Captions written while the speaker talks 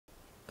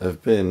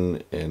I've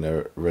been in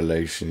a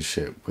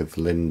relationship with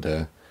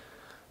Linda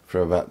for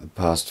about the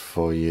past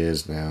 4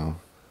 years now,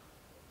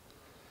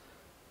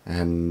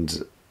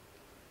 and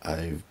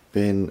I've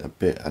been a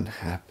bit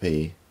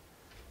unhappy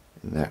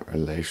in that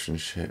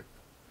relationship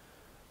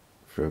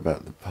for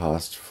about the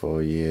past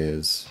 4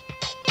 years.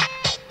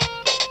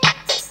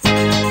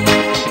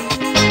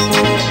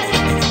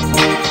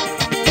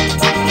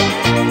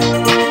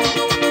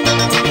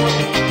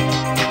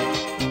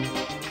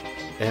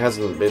 It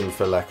hasn't been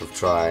for lack of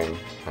trying,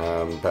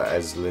 but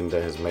as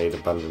Linda has made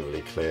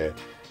abundantly clear,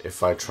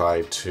 if I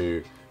try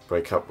to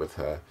break up with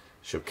her,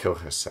 she'll kill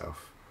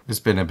herself. It's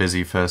been a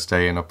busy first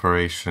day in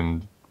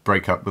Operation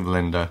Break Up with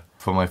Linda.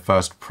 For my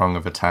first prong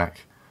of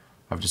attack,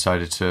 I've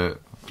decided to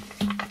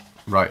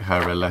write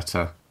her a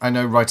letter. I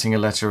know writing a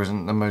letter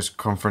isn't the most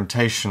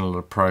confrontational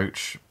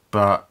approach,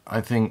 but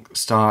I think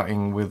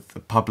starting with the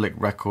public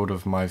record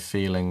of my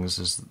feelings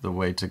is the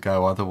way to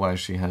go. Otherwise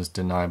she has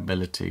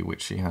deniability,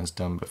 which she has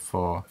done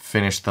before.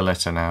 Finished the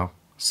letter now.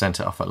 Sent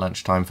it off at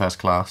lunchtime, first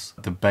class.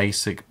 The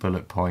basic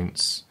bullet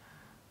points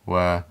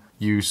were: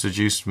 you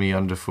seduced me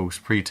under false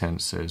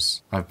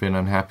pretenses. I've been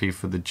unhappy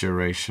for the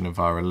duration of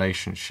our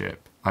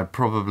relationship. I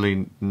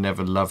probably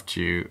never loved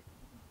you.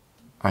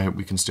 I hope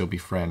we can still be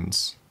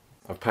friends.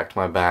 I've packed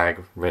my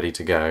bag, ready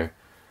to go.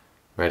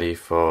 Ready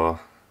for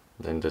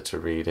Linda to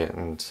read it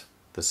and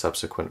the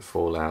subsequent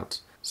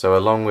fallout. So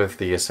along with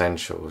the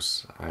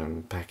essentials,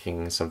 I'm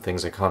packing some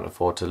things I can't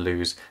afford to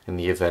lose in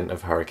the event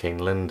of Hurricane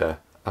Linda.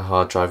 A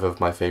hard drive of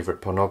my favourite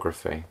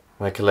pornography.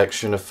 My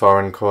collection of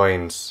foreign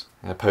coins.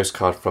 A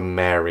postcard from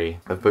Mary.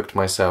 I've booked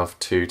myself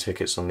 2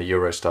 tickets on the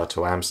Eurostar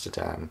to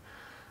Amsterdam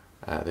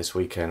this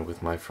weekend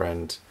with my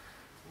friend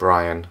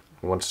Brian.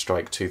 I want to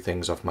strike 2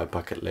 things off my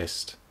bucket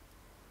list.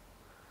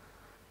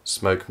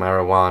 Smoke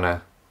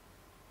marijuana.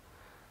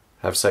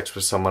 Have sex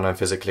with someone I'm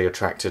physically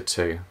attracted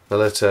to. The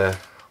letter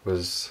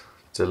was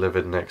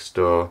delivered next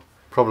door.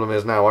 Problem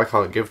is now I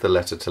can't give the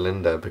letter to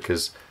Linda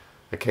because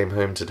I came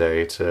home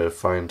today to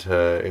find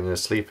her in a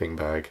sleeping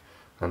bag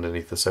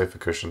underneath the sofa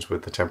cushions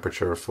with the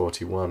temperature of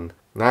 41.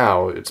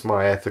 Now it's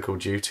my ethical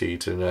duty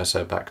to nurse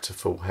her back to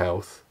full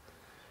health.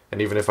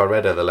 And even if I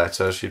read her the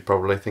letter, she'd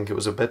probably think it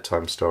was a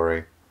bedtime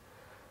story.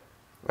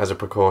 As a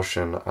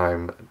precaution,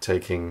 I'm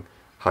taking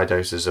high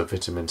doses of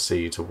vitamin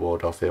C to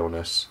ward off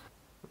illness.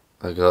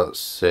 I got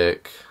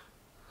sick.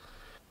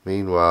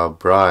 Meanwhile,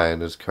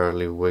 Brian is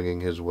currently winging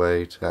his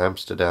way to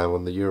Amsterdam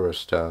on the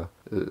Eurostar.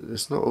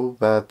 It's not all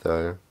bad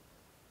though.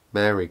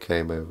 Mary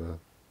came over.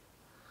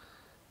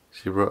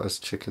 She brought us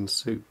chicken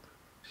soup.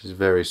 She's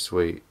very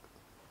sweet,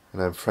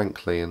 and I'm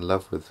frankly in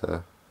love with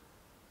her.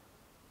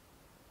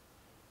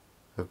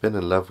 I've been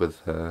in love with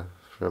her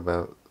for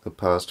about the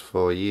past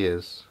 4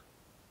 years.